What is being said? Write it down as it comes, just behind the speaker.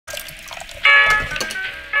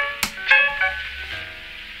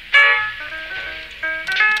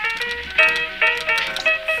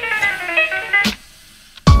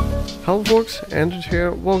Hello folks, Andrew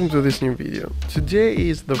here, welcome to this new video. Today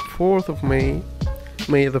is the 4th of May,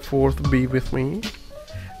 may the 4th be with me,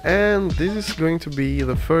 and this is going to be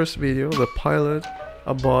the first video, the pilot,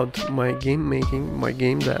 about my game making, my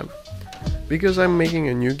game dev, because I'm making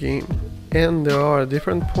a new game, and there are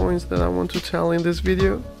different points that I want to tell in this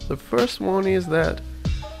video. The first one is that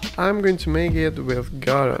I'm going to make it with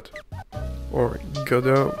Godot, or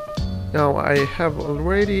Godot. Now I have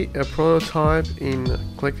already a prototype in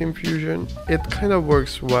Collecting Fusion. It kind of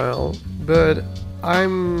works well, but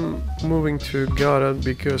I'm moving to Godot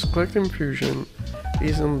because Collecting Fusion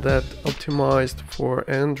isn't that optimized for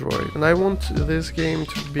Android, and I want this game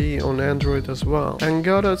to be on Android as well. And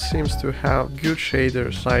Godot seems to have good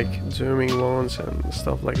shaders like zooming ones and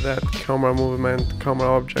stuff like that, camera movement, camera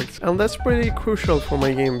objects, and that's pretty crucial for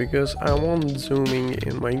my game because I want zooming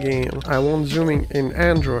in my game. I want zooming in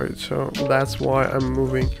Android, so that's why I'm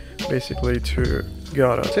moving basically to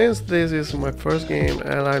Godot. Since this is my first game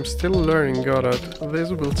and I'm still learning Godot, this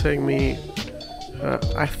will take me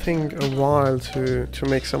I think a while to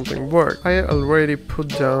make something work. I already put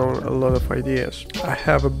down a lot of ideas. I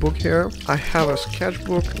have a book here. I have a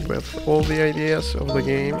sketchbook with all the ideas of the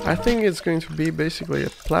game. I think it's going to be basically a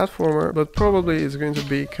platformer, but probably it's going to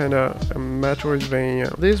be kind of a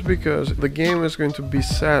Metroidvania. This because the game is going to be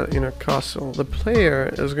set in a castle. The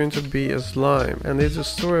player is going to be a slime, and it's a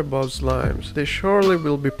story about slimes. There surely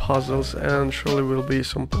will be puzzles and surely will be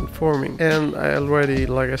some platforming. And I already,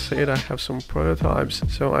 like I said, I have some prototypes.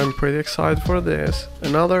 So I'm pretty excited for this.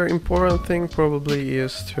 Another important thing probably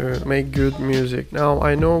is to make good music. Now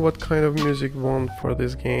I know what kind of music I want for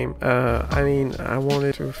this game. I mean, I want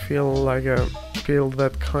it to feel like feel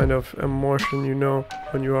that kind of emotion, you know,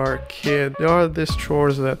 when you are a kid. There are these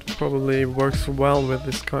chores that probably works well with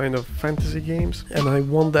this kind of fantasy games, and I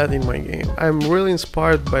want that in my game. I'm really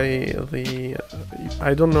inspired by the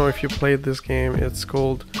I don't know if you played this game. It's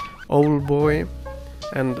called Old Boy,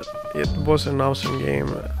 and it was an awesome game.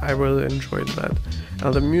 I really enjoyed that,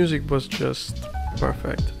 and the music was just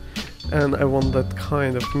perfect, and I want that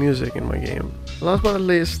kind of music in my game. Last but not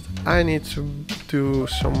least, I need to do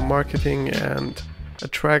some marketing and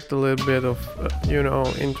attract a little bit of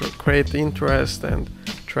create interest and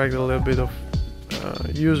attract a little bit of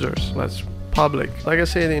users, public. Like I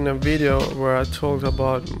said in a video where I talked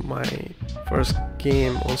about my first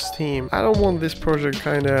game on Steam, I don't want this project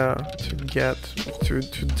kinda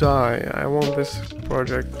to die. I want this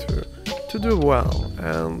project to do well,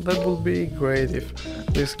 and that will be great if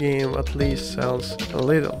this game at least sells a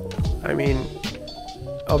little. I mean,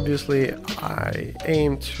 obviously I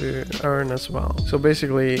aim to earn as well. So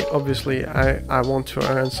basically, obviously I want to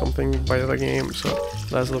earn something by the game, so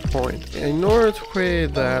that's the point. In order to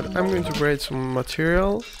create that, I'm going to create some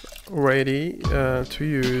material ready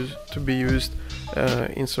to be used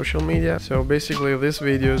in social media. So basically these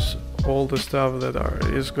videos, all the stuff that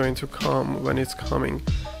is going to come when it's coming,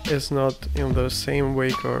 is not in the same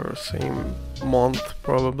week or same month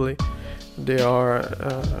probably. They are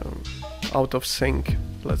out of sync,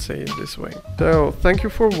 let's say it this way. So thank you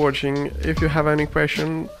for watching. If you have any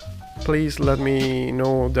question, please let me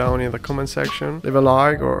know down in the comment section. Leave a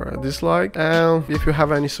like or a dislike, and if you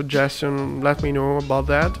have any suggestion, let me know about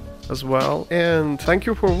that as well. And thank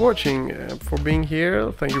you for watching, for being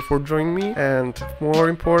here. Thank you for joining me, and more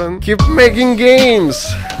important, keep making games.